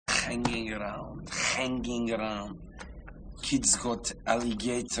hanging around. Kids got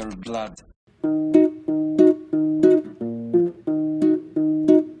alligator blood.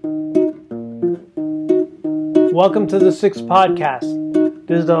 Welcome to the Sixth Podcast.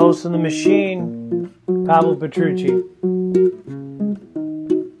 This is the host of the machine, Pablo Petrucci.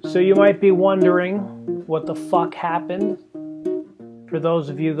 So you might be wondering what the fuck happened. For those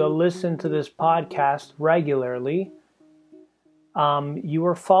of you that listen to this podcast regularly, you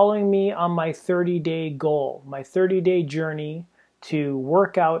were following me on my 30-day goal, my 30-day journey to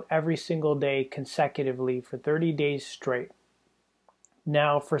work out every single day consecutively for 30 days straight.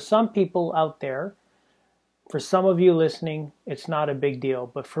 Now, for some people out there, for some of you listening, it's not a big deal.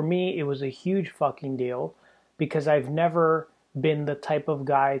 But for me, it was a huge fucking deal because I've never been the type of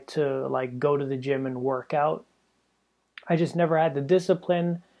guy to like go to the gym and work out. I just never had the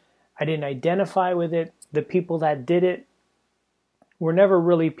discipline. I didn't identify with it. The people that did it were never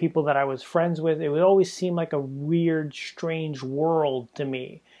really people that I was friends with. It would always seem like a weird, strange world to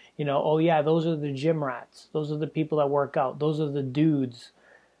me. You know, oh yeah, those are the gym rats. Those are the people that work out. Those are the dudes,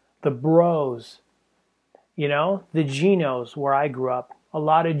 the bros. You know, the Genos where I grew up. A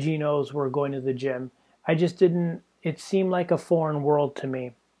lot of Genos were going to the gym. I just didn't, it seemed like a foreign world to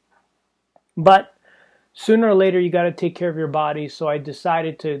me. But sooner or later, you got to take care of your body. So I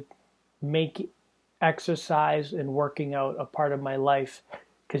decided to make exercise and working out a part of my life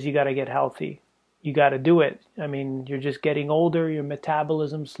because you got to get healthy. You got to do it. I mean, you're just getting older. Your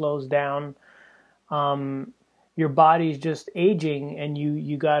metabolism slows down. Your body's just aging, and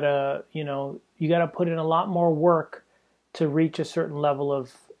you gotta, you gotta put in a lot more work to reach a certain level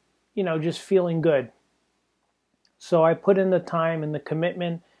of, just feeling good. So I put in the time and the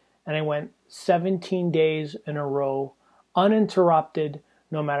commitment, and I went 17 days in a row, uninterrupted,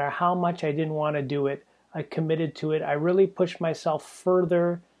 no matter how much I didn't want to do it. I committed to it. I really pushed myself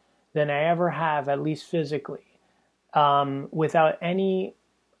further than I ever have, at least physically, without any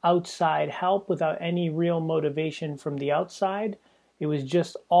outside help, without any real motivation from the outside. It was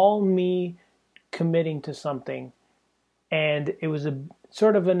just all me committing to something. And it was a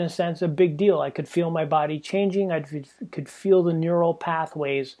sort of, in a sense, a big deal. I could feel my body changing. I could feel the neural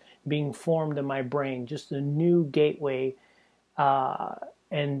pathways being formed in my brain, just a new gateway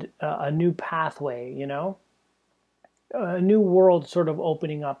and a new pathway, a new world sort of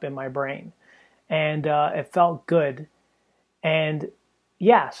opening up in my brain. And it felt good. And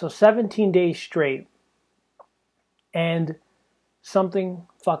yeah, so 17 days straight, and something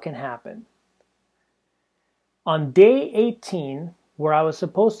fucking happened. On day 18, where I was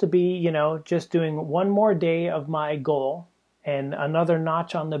supposed to be, just doing one more day of my goal and another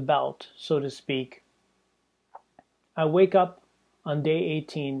notch on the belt, so to speak, I wake up on day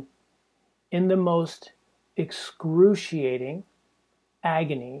 18 in the most excruciating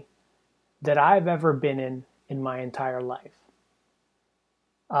agony that I've ever been in my entire life.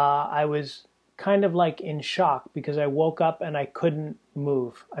 I was kind of like in shock because I woke up and I couldn't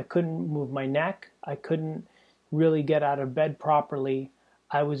move. I couldn't move my neck. I couldn't really get out of bed properly.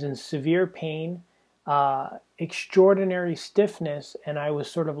 I was in severe pain, extraordinary stiffness, and I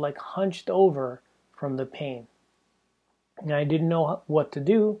was sort of like hunched over from the pain. And I didn't know what to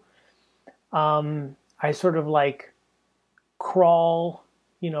do. I sort of like crawl,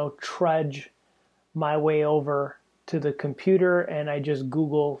 trudge my way over to the computer, and I just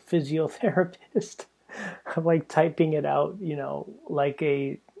Google physiotherapist. I'm like typing it out, like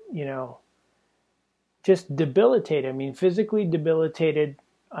a, just debilitated. I mean, physically debilitated.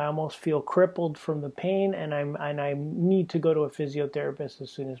 I almost feel crippled from the pain, and I need to go to a physiotherapist as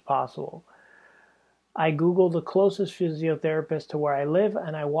soon as possible. I Google the closest physiotherapist to where I live,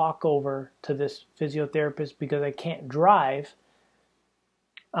 and I walk over to this physiotherapist because I can't drive.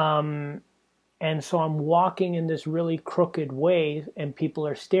 And so I'm walking in this really crooked way, and people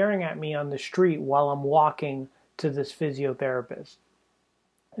are staring at me on the street while I'm walking to this physiotherapist.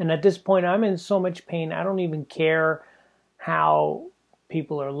 And at this point, I'm in so much pain, I don't even care how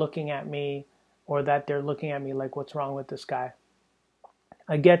people are looking at me or that they're looking at me like, what's wrong with this guy?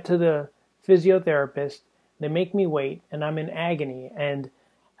 I get to the physiotherapist, they make me wait, and I'm in agony. And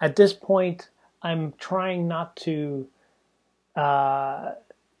at this point, I'm trying not to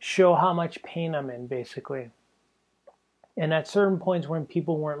show how much pain I'm in, basically. And at certain points when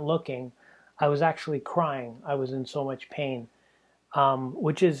people weren't looking, I was actually crying. I was in so much pain,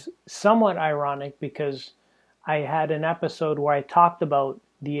 which is somewhat ironic because I had an episode where I talked about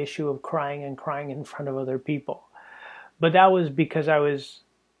the issue of crying and crying in front of other people. But that was because I was,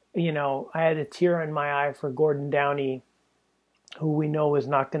 I had a tear in my eye for Gordon Downey, who we know is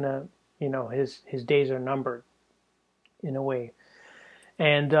not going to, his days are numbered in a way.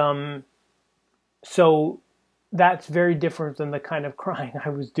 And so that's very different than the kind of crying I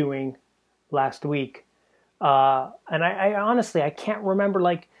was doing last week. And I honestly, I can't remember,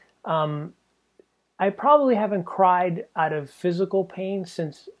 like, I probably haven't cried out of physical pain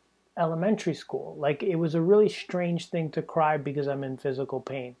since elementary school. Like, it was a really strange thing to cry because I'm in physical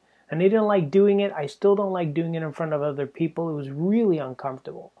pain. And I didn't like doing it. I still don't like doing it in front of other people. It was really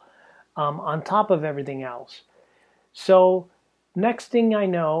uncomfortable, on top of everything else. So next thing I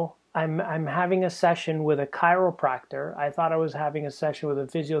know, I'm having a session with a chiropractor. I thought I was having a session with a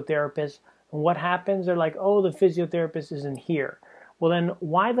physiotherapist. And what happens? They're like, oh, the physiotherapist isn't here. Well, then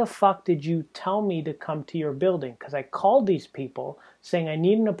why the fuck did you tell me to come to your building? Because I called these people saying I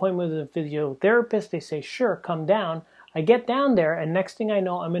need an appointment with a physiotherapist. They say, sure, come down. I get down there, and next thing I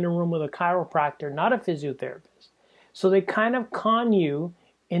know, I'm in a room with a chiropractor, not a physiotherapist. So they kind of con you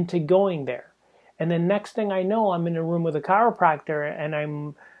into going there. And then next thing I know, I'm in a room with a chiropractor, and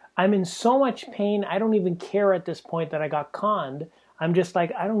I'm in so much pain, I don't even care at this point that I got conned. I'm just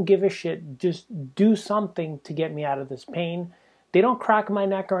like, I don't give a shit. Just do something to get me out of this pain. They don't crack my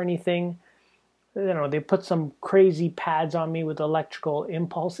neck or anything. You know, they put some crazy pads on me with electrical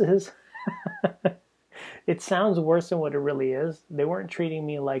impulses. It sounds worse than what it really is. They weren't treating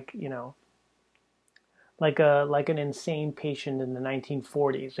me like, you know, like an insane patient in the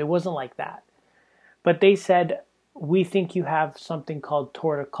 1940s. It wasn't like that. But they said, we think you have something called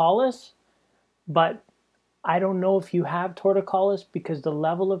torticollis, but I don't know if you have torticollis because the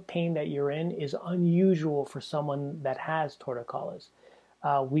level of pain that you're in is unusual for someone that has torticollis.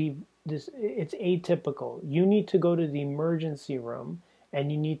 It's atypical. You need to go to the emergency room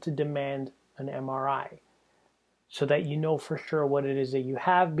and you need to demand an MRI so that you know for sure what it is that you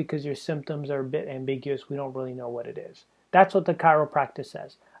have, because your symptoms are a bit ambiguous. We don't really know what it is. That's what the chiropractor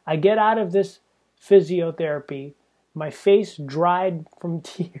says. I get out of this physiotherapy, my face dried from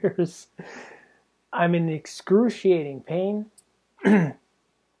tears. I'm in excruciating pain, and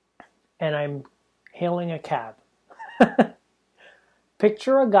I'm hailing a cab.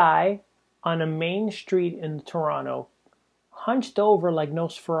 Picture a guy on a main street in Toronto, hunched over like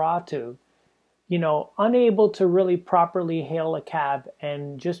Nosferatu, you know, unable to really properly hail a cab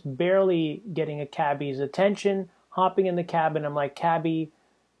and just barely getting a cabbie's attention, hopping in the cab, and I'm like, cabbie,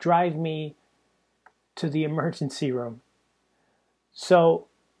 drive me to the emergency room. So,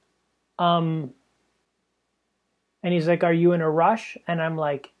 and he's like, are you in a rush? And I'm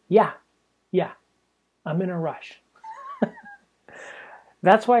like, yeah, I'm in a rush.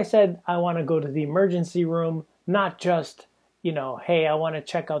 That's why I said I want to go to the emergency room, not just, you know, hey, I want to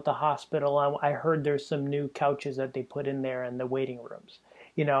check out the hospital. I heard there's some new couches that they put in there in the waiting rooms.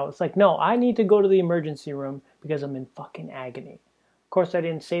 You know, it's like, no, I need to go to the emergency room because I'm in fucking agony. Of course, I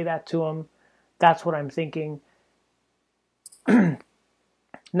didn't say that to him. That's what I'm thinking.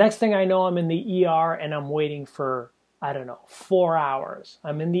 Next thing I know, I'm in the ER and I'm waiting for, I don't know, 4 hours.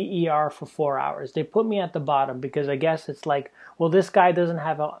 I'm in the ER for 4 hours. They put me at the bottom because I guess it's like, well, this guy doesn't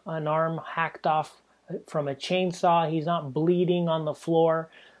have an arm hacked off from a chainsaw. He's not bleeding on the floor.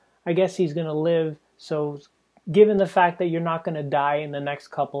 I guess he's going to live. So given the fact that you're not going to die in the next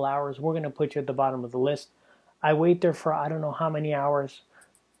couple hours, we're going to put you at the bottom of the list. I wait there for I don't know how many hours.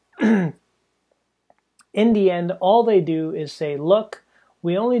 In the end, all they do is say, look,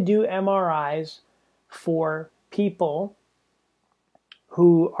 we only do MRIs for people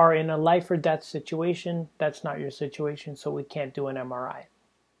who are in a life or death situation. That's not your situation, so we can't do an MRI.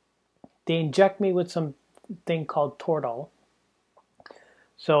 They inject me with something called Toradol.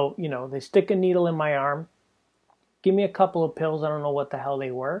 So, you know, they stick a needle in my arm, give me a couple of pills. I don't know what the hell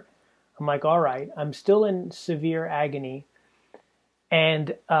they were. I'm like, all right, I'm still in severe agony.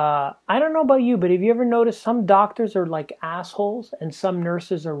 And I don't know about you, but have you ever noticed some doctors are like assholes and some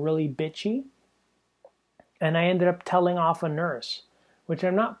nurses are really bitchy? And I ended up telling off a nurse, which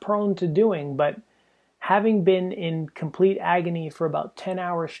I'm not prone to doing, but having been in complete agony for about 10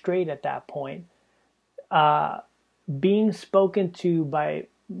 hours straight at that point, being spoken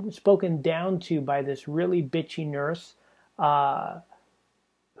down to by this really bitchy nurse,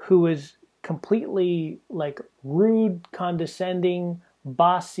 who was completely like rude, condescending,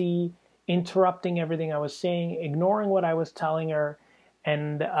 bossy, interrupting everything I was saying, ignoring what I was telling her,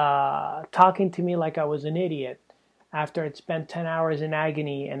 and talking to me like I was an idiot after I'd spent 10 hours in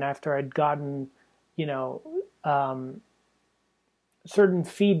agony and after I'd gotten, you know, certain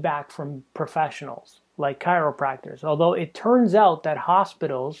feedback from professionals like chiropractors. Although it turns out that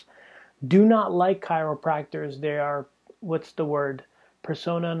hospitals do not like chiropractors. They are, what's the word,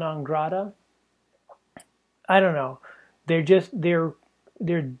 persona non grata? I don't know. They're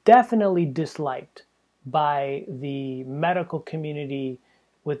definitely disliked by the medical community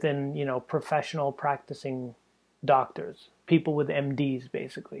within, professional practicing doctors, people with MDs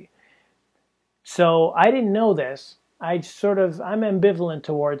basically. So I didn't know this. I'm ambivalent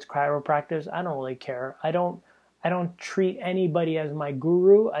towards chiropractors. I don't really care. I don't treat anybody as my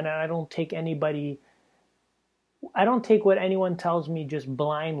guru, and I don't take what anyone tells me just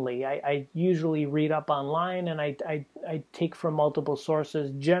blindly. I usually read up online, and I take from multiple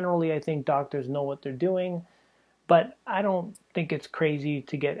sources. Generally, I think doctors know what they're doing, but I don't think it's crazy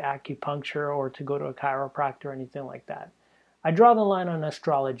to get acupuncture or to go to a chiropractor or anything like that. I draw the line on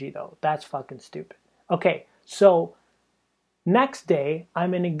astrology, though. That's fucking stupid. Okay, so next day,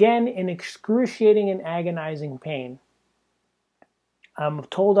 I'm again in excruciating and agonizing pain. I'm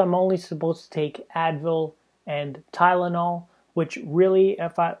told I'm only supposed to take Advil and Tylenol, which really,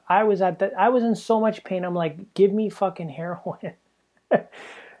 if I was I was in so much pain. I'm like, give me fucking heroin.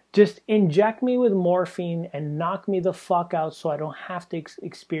 Just inject me with morphine and knock me the fuck out so I don't have to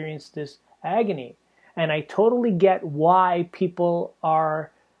experience this agony. And I totally get why people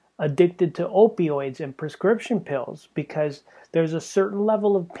are addicted to opioids and prescription pills, because there's a certain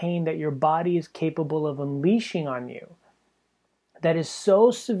level of pain that your body is capable of unleashing on you that is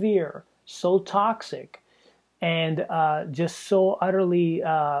so severe, so toxic, and just so utterly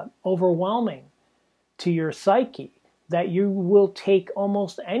overwhelming to your psyche that you will take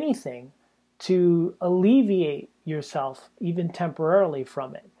almost anything to alleviate yourself, even temporarily,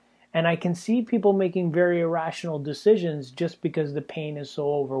 from it. And I can see people making very irrational decisions just because the pain is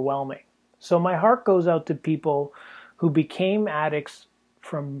so overwhelming. So my heart goes out to people who became addicts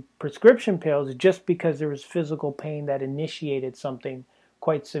from prescription pills just because there was physical pain that initiated something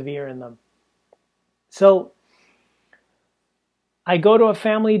quite severe in them. So I go to a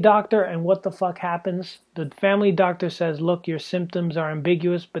family doctor, and what the fuck happens? The family doctor says, look, your symptoms are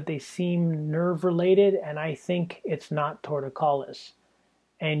ambiguous, but they seem nerve related, and I think it's not torticollis.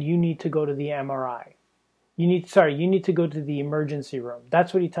 And you need to go to the MRI. You need to go to the emergency room.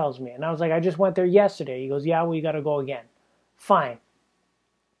 That's what he tells me. And I was like, I just went there yesterday. He goes, yeah, well, you got to go again. Fine.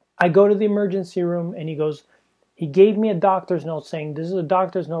 I go to the emergency room, and he gave me a doctor's note saying, this is a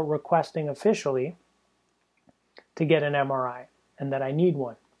doctor's note requesting officially to get an MRI, and that I need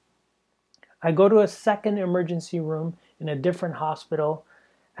one. I go to a second emergency room in a different hospital,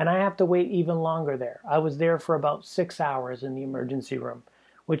 and I have to wait even longer there. I was there for about 6 hours in the emergency room,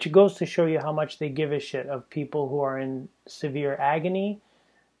 which goes to show you how much they give a shit of people who are in severe agony,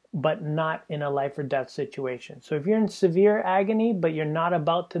 but not in a life or death situation. So if you're in severe agony, but you're not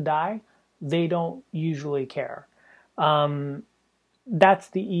about to die, they don't usually care. That's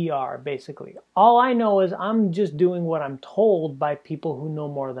the ER, basically. All I know is I'm just doing what I'm told by people who know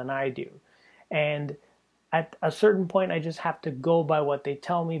more than I do. And at a certain point, I just have to go by what they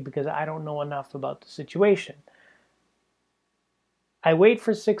tell me because I don't know enough about the situation. I wait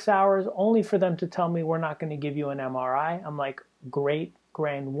for 6 hours only for them to tell me we're not going to give you an MRI. I'm like, great,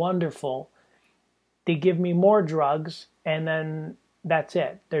 grand, wonderful. They give me more drugs, and then that's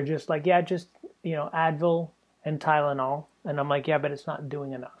it. They're just like, yeah, just, Advil and Tylenol. And I'm like, yeah, but it's not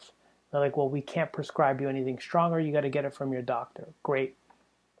doing enough. They're like, well, we can't prescribe you anything stronger. You got to get it from your doctor. Great.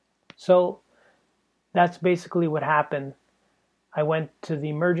 So that's basically what happened. I went to the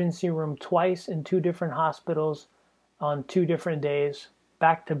emergency room twice in 2 different hospitals on 2 different days,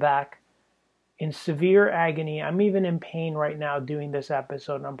 back to back, in severe agony. I'm even in pain right now doing this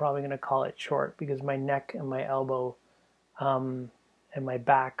episode, and I'm probably going to call it short because my neck and my elbow and my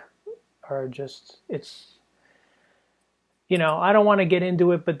back are just, I don't want to get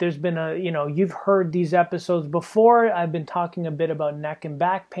into it, but there's been you've heard these episodes before. I've been talking a bit about neck and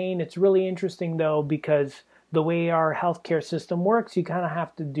back pain. It's really interesting, though, because the way our healthcare system works, you kind of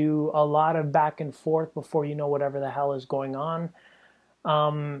have to do a lot of back and forth before you know whatever the hell is going on.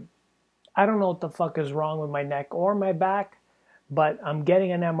 I don't know what the fuck is wrong with my neck or my back, but I'm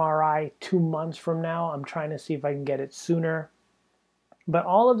getting an MRI 2 months from now. I'm trying to see if I can get it sooner. But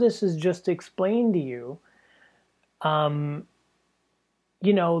all of this is just to explain to you, that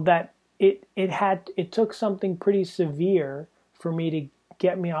it took something pretty severe for me to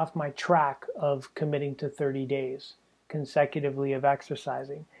get me off my track of committing to 30 days consecutively of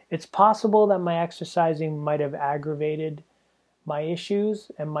exercising. It's possible that my exercising might have aggravated my issues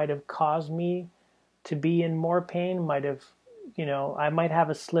and might have caused me to be in more pain, I might have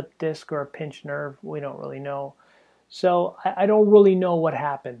a slipped disc or a pinched nerve. We don't really know. So I don't really know what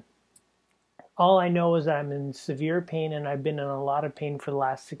happened. All I know is that I'm in severe pain, and I've been in a lot of pain for the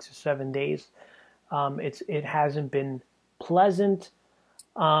last 6 or 7 days. It hasn't been pleasant.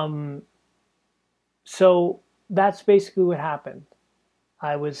 So that's basically what happened.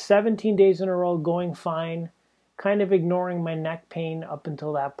 I was 17 days in a row going fine, kind of ignoring my neck pain up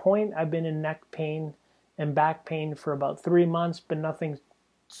until that point. I've been in neck pain and back pain for about 3 months, but nothing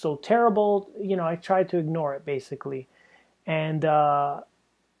so terrible. I tried to ignore it basically. And,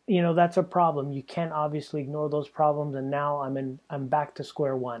 that's a problem. You can't obviously ignore those problems. And now I'm back to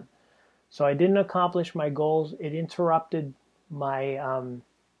square one. So I didn't accomplish my goals. It interrupted my,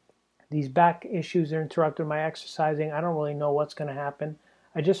 these back issues interrupted my exercising. I don't really know what's going to happen.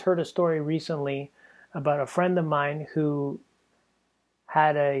 I just heard a story recently about a friend of mine who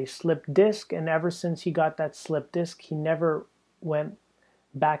had a slipped disc, and ever since he got that slipped disc, he never went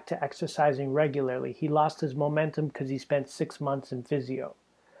back to exercising regularly. He lost his momentum because he spent 6 months in physio.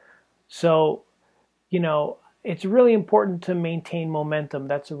 So, it's really important to maintain momentum.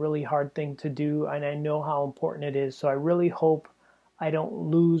 That's a really hard thing to do, and I know how important it is. So I really hope I don't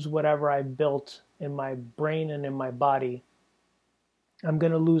lose whatever I built in my brain and in my body. I'm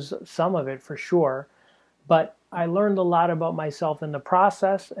going to lose some of it for sure, but I learned a lot about myself in the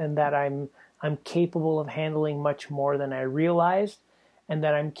process, and that I'm capable of handling much more than I realized, and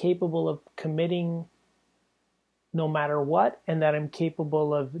that I'm capable of committing no matter what, and that I'm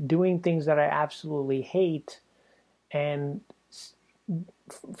capable of doing things that I absolutely hate and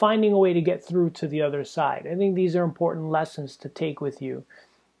finding a way to get through to the other side. I think these are important lessons to take with you,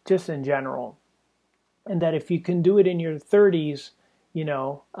 just in general. And that if you can do it in your 30s,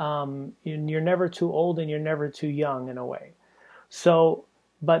 you're never too old and you're never too young in a way. So,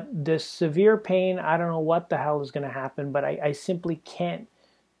 but this severe pain, I don't know what the hell is going to happen, but I simply can't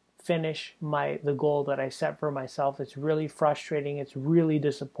finish the goal that I set for myself. It's really frustrating. It's really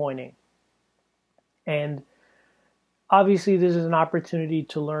disappointing. And obviously this is an opportunity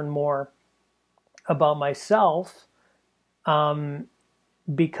to learn more about myself,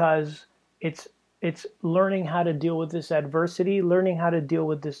 because it's learning how to deal with this adversity, learning how to deal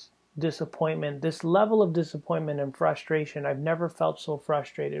with this disappointment, this level of disappointment and frustration. I've never felt so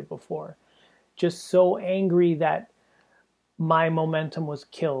frustrated before. Just so angry that my momentum was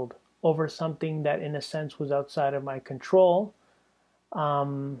killed over something that in a sense was outside of my control.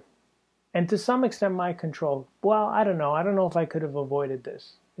 And to some extent my control. Well, I don't know. I don't know if I could have avoided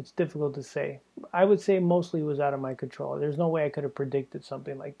this. It's difficult to say. I would say mostly it was out of my control. There's no way I could have predicted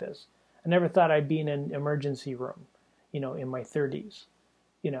something like this. I never thought I'd be in an emergency room, in my 30s.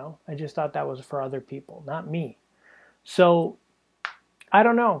 I just thought that was for other people, not me. So, I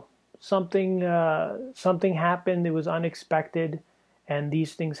don't know. Something happened. It was unexpected, and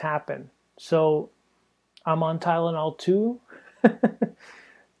these things happen. So, I'm on Tylenol 2.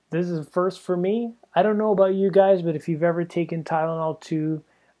 This is first for me. I don't know about you guys, but if you've ever taken Tylenol 2,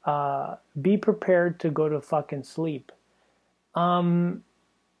 be prepared to go to fucking sleep.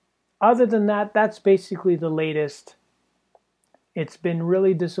 Other than that, that's basically the latest. It's been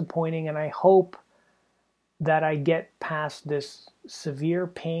really disappointing, and I hope that I get past this severe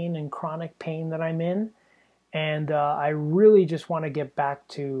pain and chronic pain that I'm in. And I really just want to get back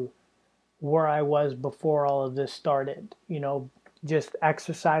to where I was before all of this started. Just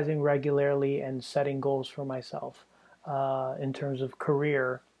exercising regularly and setting goals for myself in terms of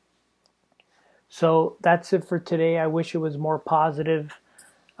career. So that's it for today. I wish it was more positive,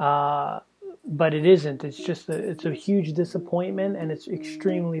 but it isn't. It's a huge disappointment, and it's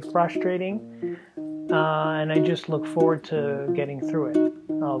extremely frustrating. And I just look forward to getting through it.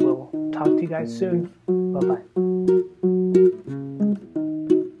 We'll talk to you guys soon. Bye-bye.